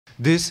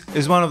This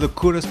is one of the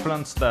coolest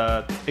plants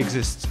that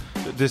exists.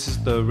 This is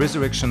the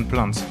resurrection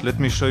plant. Let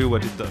me show you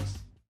what it does.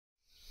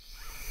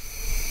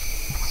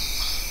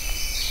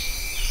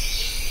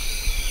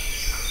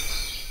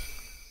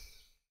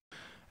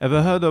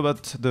 Ever heard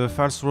about the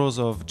false rose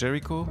of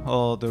Jericho,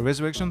 or the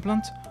resurrection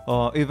plant,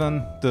 or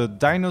even the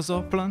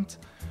dinosaur plant?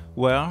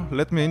 Well,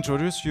 let me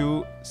introduce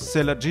you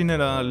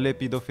Selaginella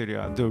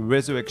lepidophylla, the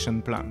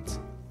resurrection plant.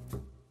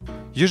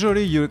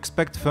 Usually you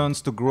expect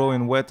ferns to grow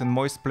in wet and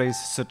moist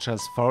places such as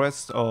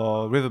forests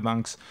or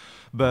riverbanks,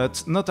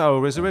 but not our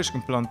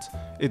resurrection plant.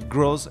 It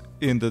grows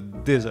in the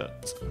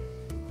desert.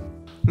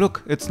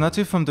 Look, it's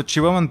native from the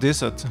Chihuahuan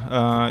desert.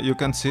 You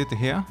can see it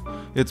here.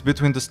 It's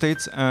between the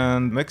States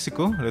and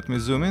Mexico. Let me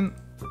zoom in.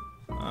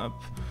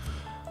 Up.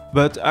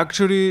 But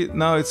actually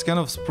now it's kind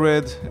of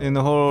spread in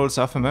the whole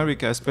South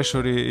America,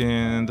 especially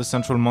in the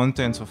central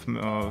mountains of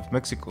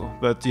Mexico.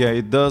 But yeah,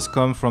 it does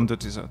come from the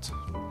desert.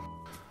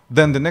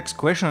 Then the next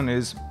question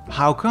is,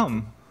 how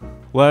come?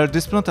 Well,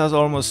 this plant has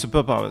almost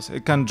superpowers.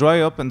 It can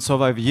dry up and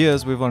survive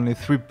years with only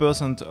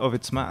 3% of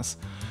its mass.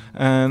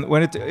 And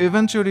when it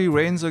eventually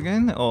rains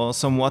again, or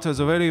some water is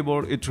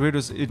available, it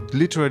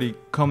literally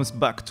comes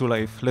back to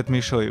life. Let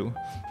me show you.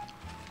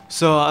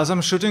 So as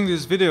I'm shooting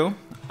this video,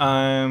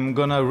 I'm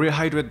gonna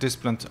rehydrate this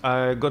plant.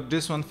 I got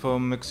this one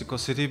from Mexico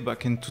City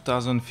back in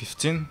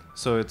 2015,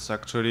 so it's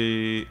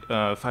actually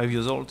 5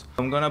 years old.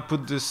 I'm gonna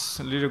put this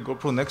little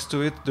GoPro next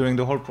to it during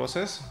the whole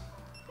process.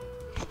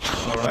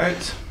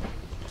 Alright.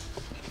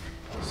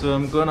 So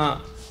I'm gonna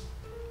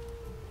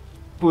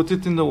put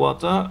it in the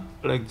water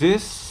like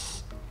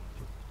this.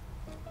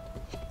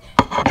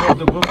 Drop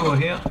the GoPro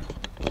here.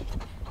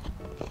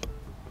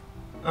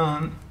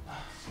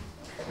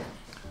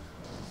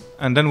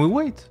 And then we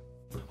wait.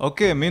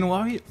 Okay,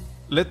 meanwhile,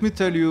 let me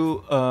tell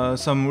you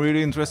some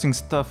really interesting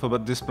stuff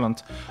about this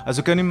plant. As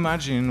you can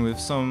imagine, with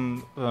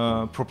some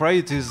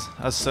properties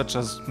as such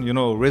as, you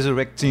know,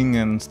 resurrecting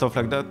and stuff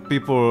like that,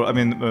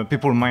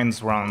 people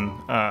minds run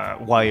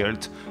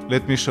wild.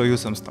 Let me show you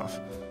some stuff.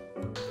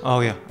 Oh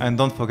yeah, and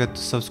don't forget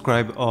to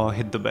subscribe or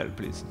hit the bell,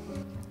 please.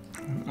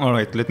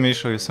 Alright, let me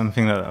show you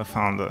something that I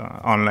found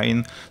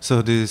online.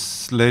 So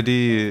this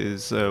lady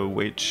is a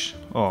witch,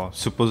 or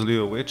supposedly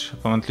a witch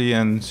apparently,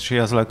 and she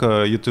has like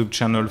a YouTube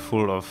channel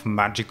full of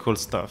magical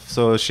stuff.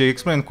 So she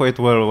explained quite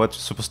well what you're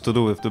supposed to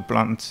do with the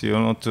plant, you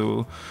know,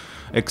 to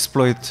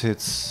exploit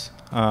its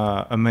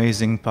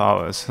amazing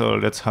powers. So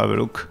let's have a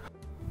look.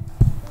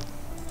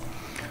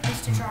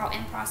 Is to draw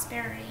in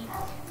prosperity.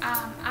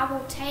 I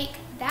will take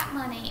that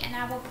money and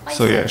I will place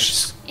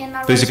she's it in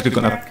my basically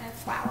gonna Jericho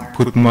flower.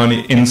 put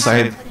money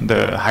inside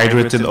the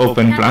hydrated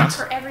open Not plant.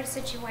 for every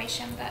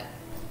situation, but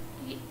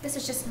this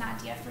is just an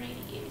idea for you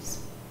to use.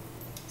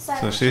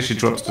 So see, she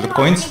drops to the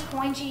depending on coins. how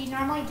many coins you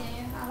normally do.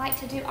 I like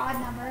to do odd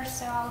numbers,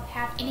 so I'll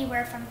have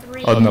anywhere from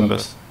 3 Odd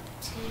numbers.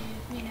 to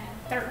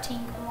 13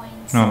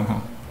 coins.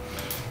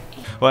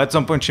 Well, at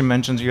some point she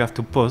mentioned you have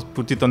to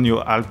put it on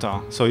your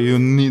altar, so you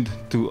need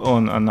to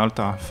own an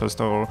altar first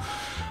of all.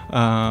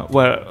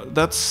 Well,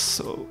 that's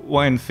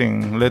one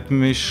thing. Let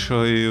me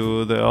show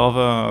you the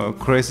other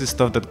crazy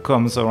stuff that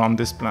comes around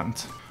this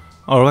plant.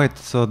 Alright,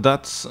 so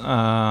that's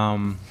a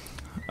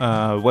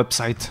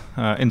website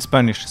in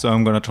Spanish, so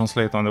I'm gonna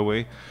translate on the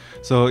way.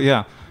 So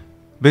yeah,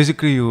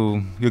 basically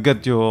you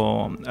get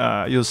your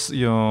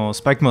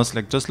spike moss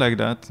just like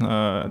that,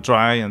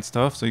 dry and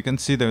stuff. So you can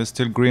see there is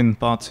still green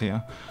parts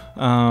here.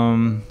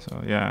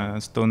 So yeah,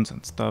 stones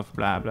and stuff,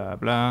 blah blah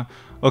blah.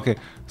 Okay,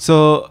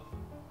 so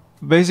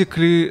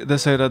basically they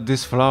say that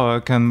this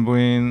flower can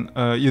bring,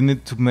 you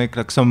need to make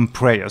like some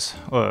prayers,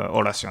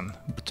 oración,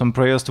 some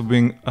prayers to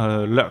bring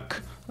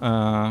luck.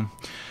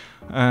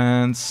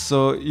 And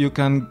so you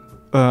can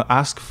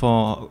ask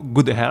for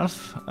good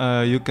health,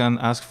 you can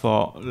ask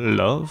for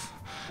love,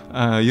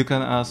 you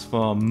can ask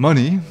for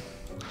money,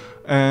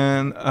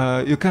 and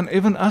you can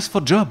even ask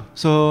for job.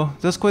 So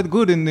that's quite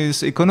good in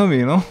this economy,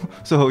 you know.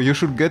 So you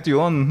should get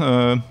your own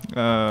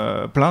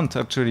plant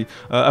actually.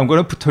 I'm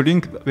gonna put a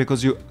link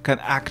because you can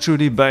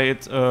actually buy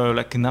it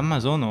like in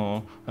Amazon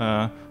or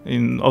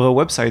in other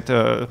website.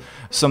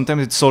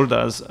 Sometimes it's sold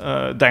as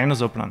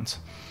dinosaur plant.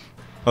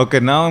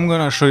 Okay, now I'm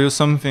gonna show you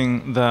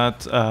something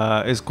that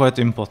is quite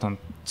important.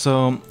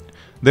 So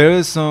there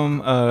is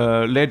some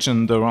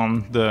legend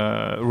around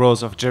the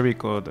rose of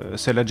Jericho, the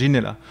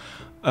Selaginella,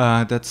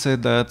 that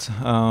said that,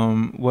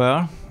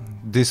 well,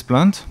 this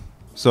plant,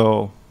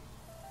 so,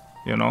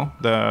 you know,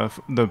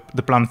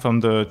 the plant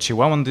from the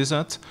Chihuahuan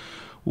desert,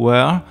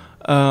 well,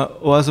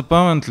 was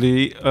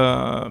apparently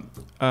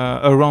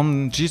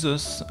around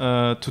Jesus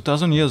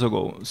 2000 years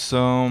ago.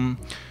 So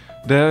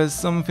there is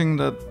something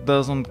that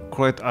doesn't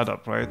quite add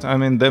up, right? I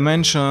mean, they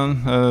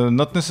mention,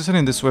 not necessarily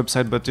in this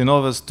website, but in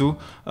others too,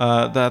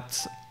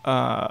 that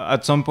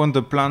at some point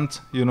the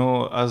plant, you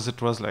know, as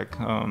it was like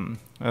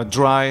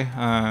dry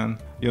and,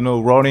 you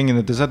know, rolling in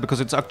the desert, because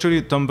it's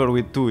actually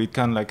tumbleweed too. It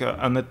can like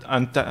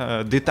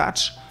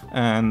detach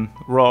and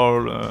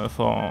roll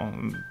for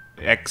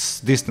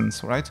X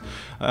distance, right?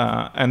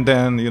 And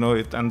then, you know,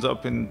 it ends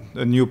up in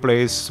a new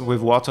place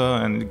with water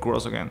and it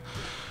grows again.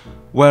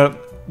 Well,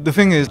 the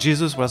thing is,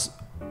 Jesus was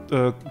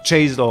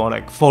chased or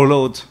like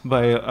followed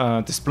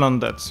by this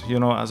plant that, you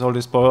know, has all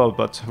this power,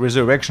 but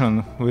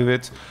resurrection with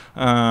it.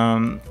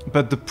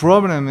 But the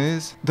problem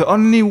is, the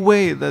only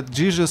way that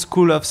Jesus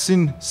could have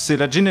seen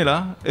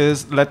Selaginella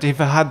is that if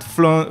he had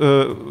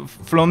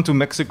flown to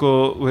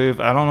Mexico with,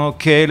 I don't know,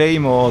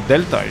 KLM or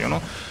Delta, you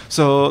know.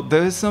 So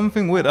there is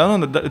something weird. I don't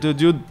know, the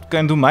dude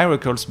can do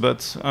miracles,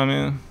 but I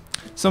mean,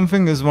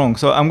 something is wrong.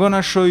 So I'm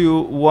gonna show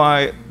you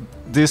why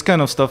this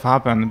kind of stuff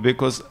happened,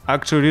 because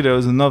actually there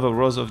is another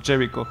rose of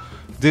Jericho.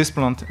 This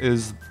plant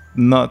is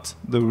not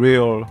the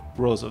real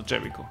rose of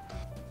Jericho.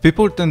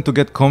 People tend to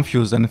get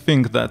confused and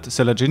think that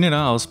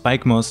Selaginella or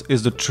spike moss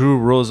is the true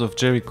rose of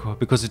Jericho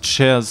because it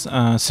shares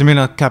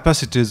similar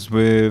capacities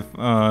with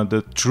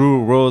the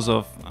true rose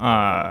of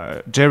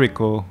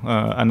Jericho,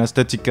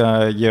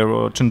 Anastatica,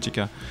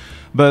 Chuntica.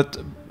 But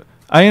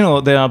I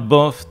know they are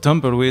both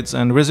tumbleweeds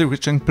and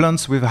resurrection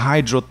plants with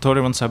high drought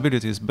tolerance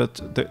abilities, but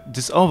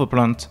this other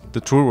plant, the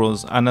true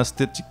rose,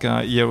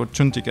 Anastatica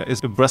Chuntica, is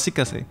a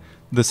Brassicaceae,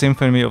 the same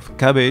family of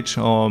cabbage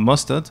or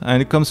mustard,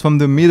 and it comes from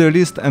the Middle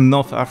East and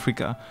North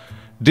Africa.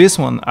 This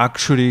one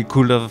actually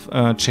could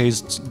have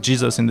chased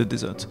Jesus in the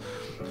desert.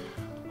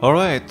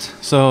 Alright,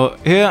 so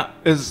here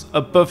is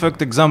a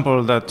perfect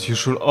example that you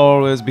should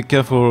always be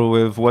careful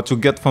with what you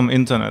get from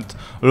internet.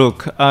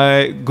 Look,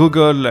 I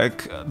googled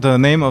like the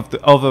name of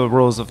the other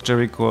rose of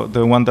Jericho,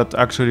 the one that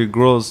actually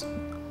grows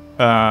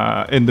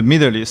in the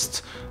Middle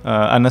East,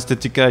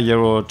 Anastatica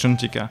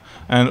Chuntica,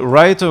 and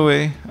right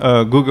away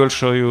Google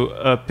show you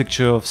a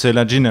picture of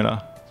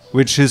Selaginella,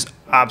 which is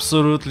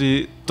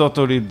absolutely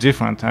totally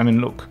different. I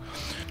mean, look.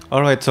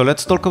 Alright, so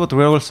let's talk about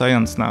real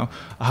science now,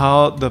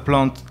 how the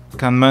plant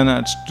can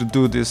manage to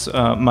do this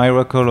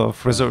miracle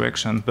of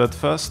resurrection. But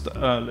first,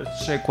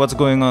 let's check what's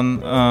going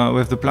on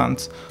with the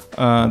plant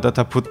that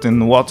I put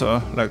in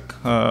water like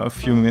a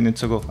few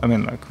minutes ago. I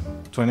mean, like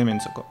 20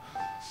 minutes ago.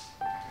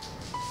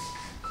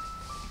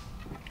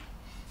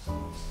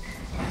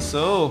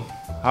 So,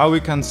 how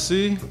we can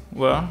see,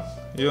 well,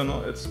 you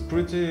know, it's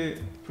pretty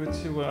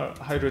well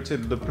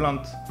hydrated. The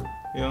plant,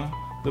 you know,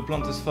 the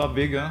plant is far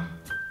bigger.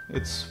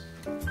 It's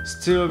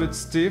still a bit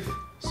stiff.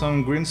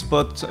 Some green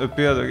spots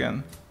appeared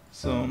again.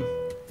 So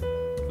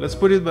let's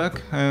put it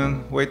back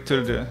and wait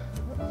till the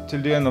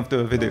end of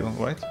the video,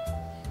 right?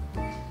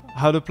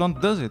 How the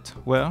plant does it?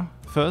 Well,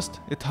 first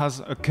it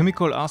has a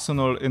chemical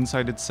arsenal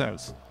inside its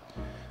cells.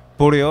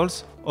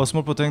 Polyols, or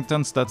small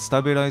protectants that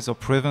stabilize or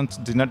prevent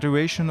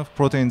denaturation of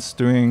proteins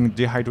during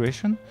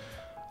dehydration.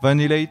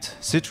 Vanillate,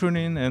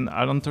 citrulline, and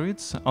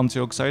allantoids,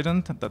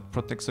 antioxidant that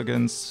protects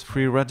against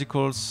free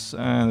radicals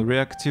and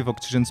reactive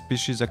oxygen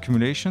species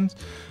accumulations,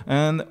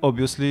 and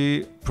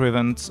obviously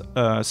prevents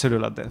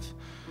cellular death.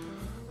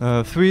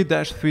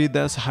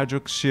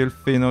 3-3-hydroxyl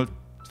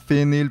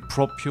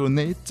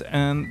phenylpropionate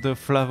and the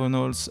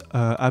flavonols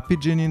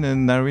apigenin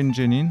and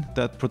naringenin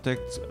that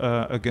protect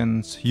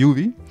against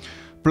UV.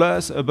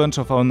 Plus a bunch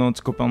of unknown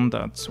compounds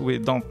that we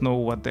don't know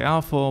what they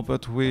are for,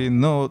 but we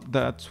know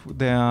that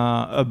they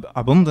are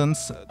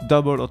abundance,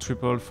 double or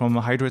triple from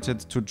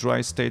hydrated to dry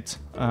state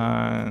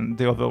and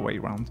the other way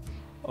around.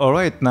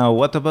 Alright, now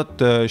what about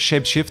the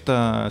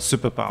shapeshifter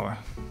superpower?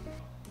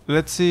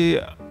 Let's see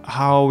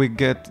how we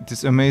get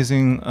this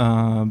amazing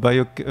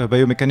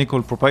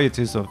biomechanical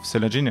properties of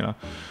Selaginella.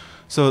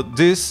 So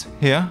this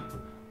here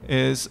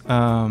is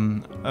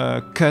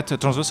a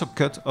transversal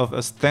cut of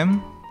a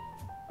stem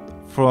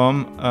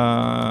from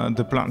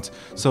the plant.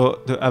 So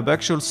the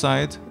abaxial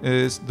side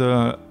is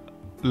the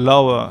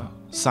lower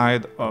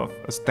side of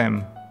a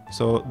stem,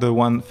 so the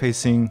one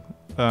facing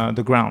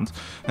the ground,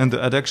 and the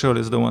adaxial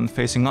is the one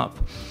facing up.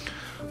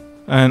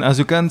 And as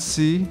you can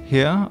see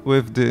here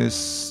with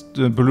this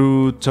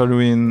blue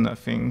toluene, I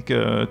think,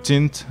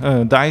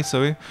 dye,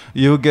 sorry,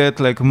 you get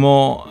like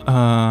more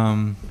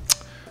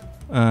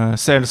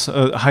cells,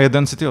 higher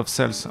density of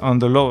cells on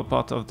the lower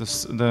part of the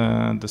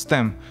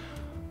stem.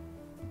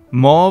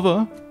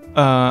 Moreover,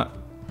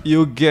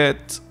 you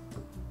get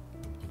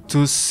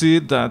to see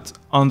that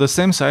on the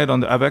same side, on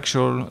the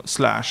abaxial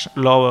 /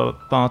 lower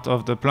part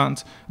of the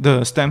plant,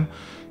 the stem,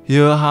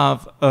 you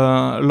have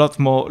a lot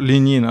more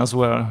lignin as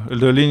well.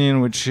 The lignin,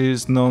 which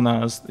is known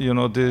as, you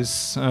know,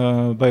 this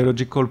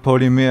biological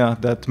polymer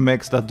that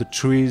makes that the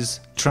trees'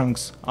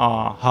 trunks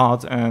are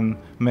hard and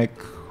make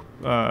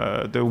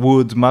the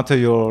wood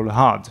material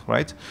hard,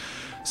 right?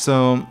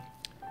 So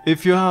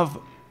if you have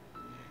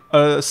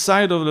a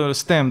side of the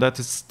stem that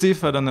is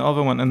stiffer than the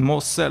other one and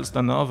more cells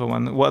than the other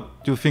one,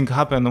 what do you think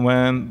happens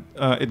when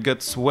it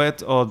gets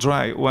wet or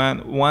dry? When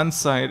one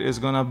side is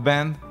gonna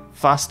bend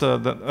faster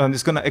and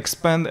it's gonna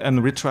expand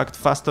and retract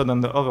faster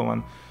than the other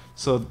one.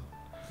 So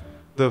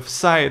the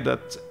side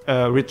that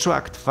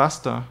retracts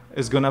faster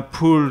is gonna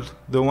pull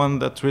the one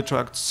that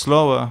retracts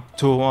slower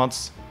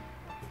towards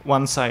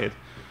one side.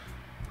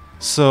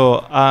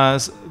 So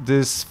as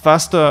this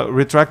faster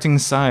retracting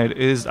side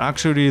is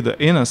actually the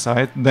inner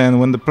side, then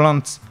when the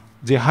plants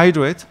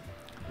dehydrate,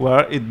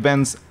 well, it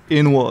bends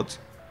inward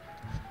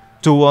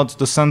towards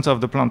the center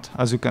of the plant,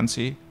 as you can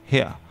see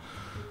here.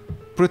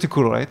 Pretty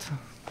cool, right?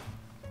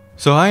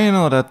 So I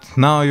know that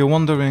now you're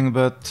wondering,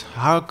 but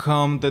how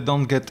come they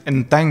don't get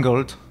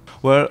entangled?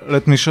 Well,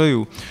 let me show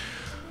you.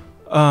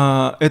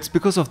 It's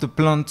because of the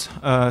plant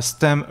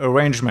stem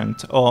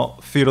arrangement, or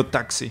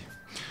phyllotaxy.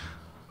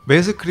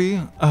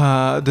 Basically,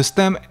 the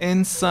stem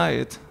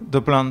inside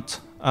the plant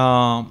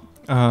are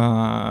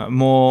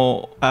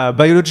more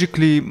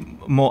biologically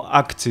more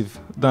active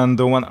than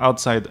the one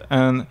outside,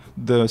 and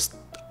the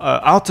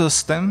outer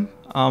stem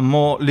are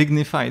more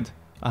lignified,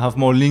 have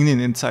more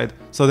lignin inside,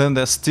 so then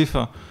they're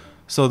stiffer.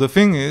 So the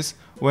thing is,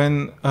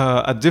 when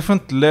at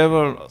different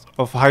levels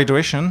of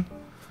hydration,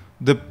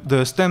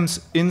 the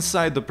stems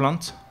inside the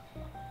plant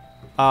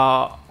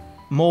are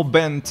more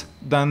bent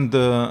than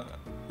the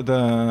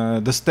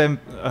stem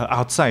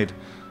outside.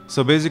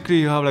 So basically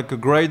you have like a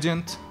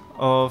gradient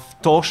of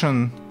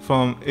torsion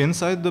from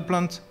inside the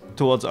plant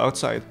towards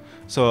outside.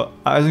 So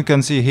as you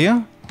can see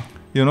here,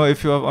 you know,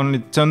 if you have only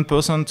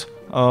 10%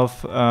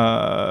 of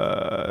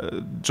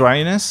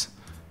dryness,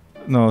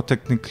 no,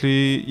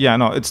 technically, yeah,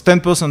 no, it's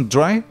 10%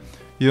 dry,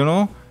 you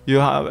know, you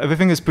have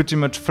everything is pretty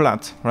much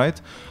flat,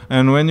 right?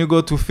 And when you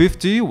go to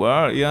 50,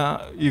 well, yeah,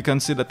 you can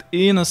see that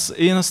inner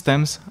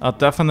stems are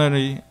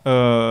definitely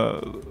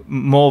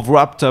more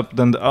wrapped up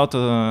than the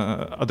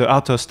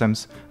outer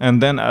stems.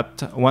 And then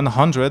at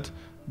 100,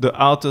 the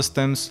outer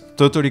stems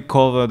totally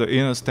cover the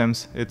inner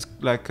stems. It's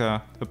like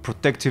a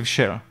protective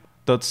shell.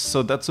 That's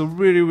a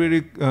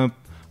really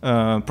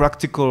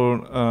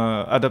practical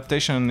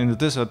adaptation in the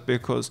desert,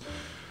 because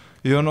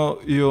you know,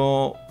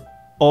 you're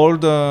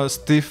older,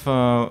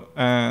 stiffer,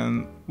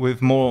 and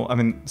with more,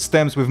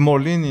 stems with more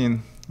lignin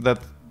that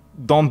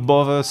don't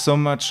bother so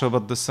much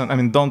about the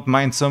sun, don't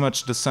mind so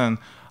much the sun,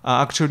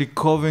 are actually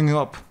covering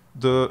up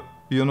the,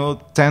 you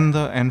know,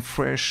 tender and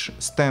fresh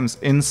stems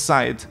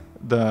inside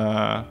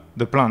the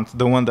plant,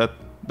 the one that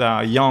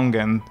are young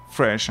and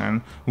fresh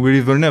and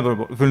really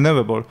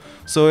vulnerable.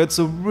 So it's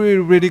a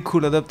really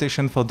cool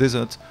adaptation for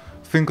desert.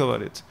 Think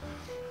about it.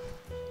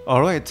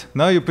 Alright,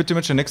 now you're pretty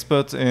much an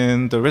expert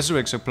in the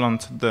resurrection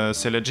plant, the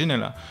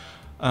Selaginella.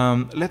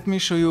 Let me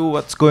show you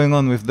what's going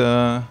on with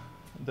the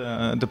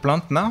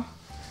plant now.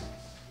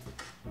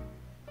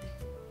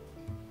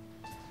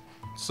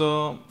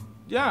 So,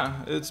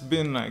 yeah, it's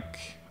been like,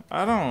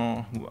 I don't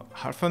know,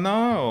 half an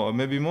hour or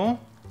maybe more.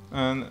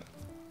 And,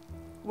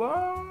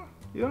 well,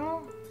 you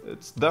know,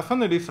 it's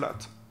definitely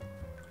flat.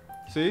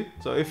 See?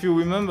 So if you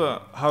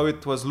remember how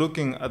it was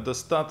looking at the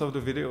start of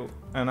the video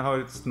and how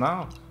it's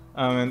now,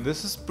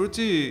 this is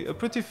a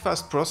pretty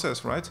fast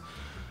process, right?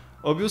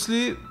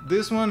 Obviously,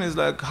 this one is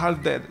like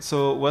half dead.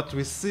 So what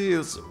we see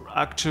is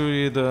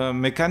actually the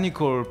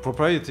mechanical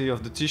property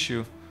of the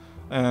tissue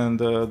and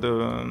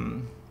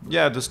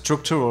the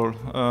structural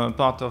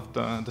part of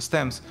the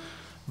stems.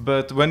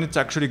 But when it's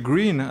actually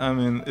green,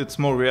 it's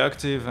more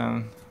reactive,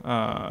 and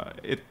a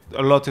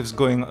lot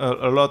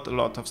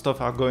of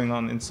stuff are going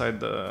on inside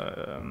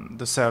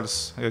the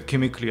cells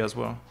chemically as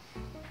well.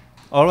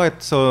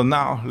 Alright, so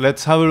now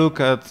let's have a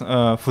look at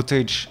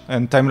footage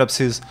and time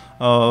lapses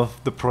of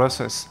the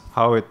process,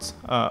 how it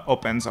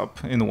opens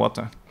up in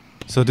water.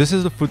 So this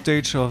is the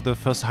footage of the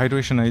first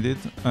hydration I did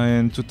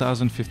in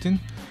 2015,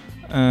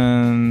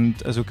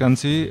 and as you can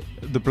see,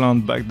 the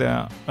plant back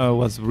there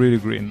was really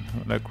green,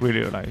 like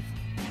really alive.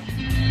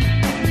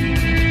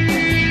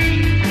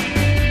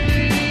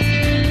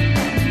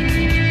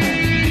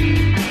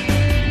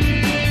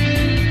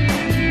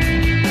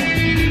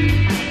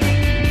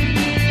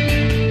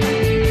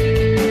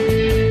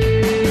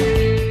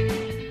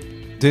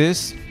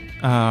 This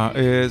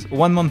is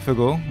 1 month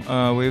ago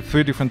with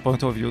 3 different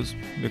point of views,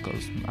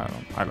 because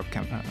I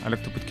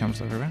like to put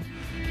cameras everywhere.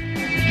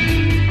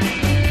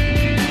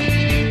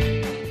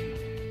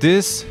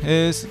 This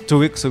is 2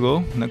 weeks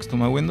ago, next to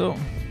my window.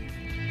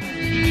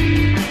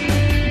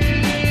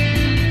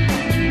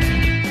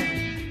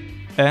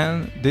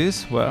 And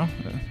this, well,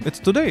 it's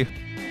today.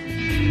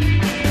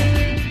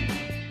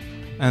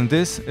 And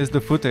this is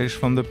the footage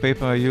from the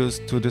paper I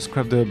used to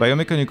describe the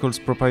biomechanical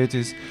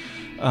properties.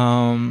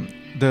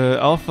 The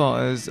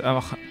author is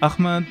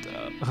Ahmad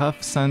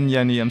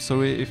Rafsanjani. I'm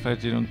sorry if I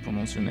didn't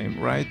pronounce your name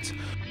right.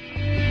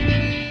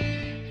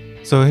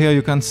 So here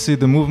you can see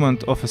the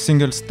movement of a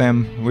single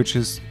stem, which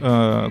is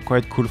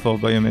quite cool for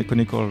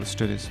biomechanical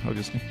studies,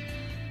 obviously.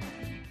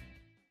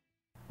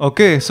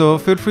 Okay, so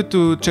feel free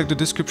to check the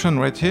description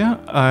right here.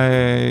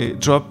 I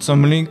dropped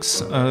some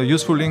links,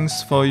 useful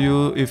links for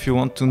you if you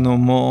want to know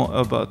more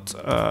about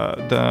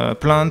the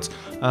plant,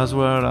 as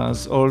well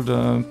as all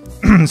the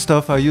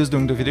stuff I used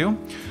during the video.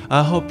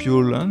 I hope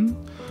you learn,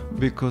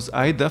 because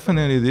I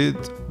definitely did,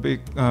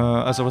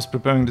 as I was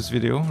preparing this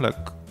video, like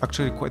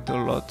actually quite a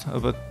lot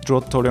about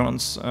drought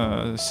tolerance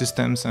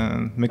systems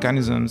and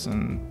mechanisms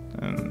and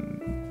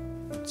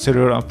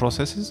cellular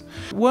processes.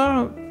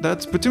 Well,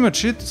 that's pretty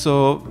much it.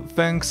 So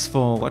thanks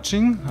for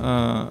watching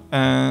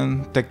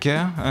and take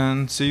care,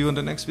 and see you in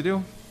the next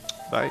video.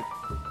 Bye.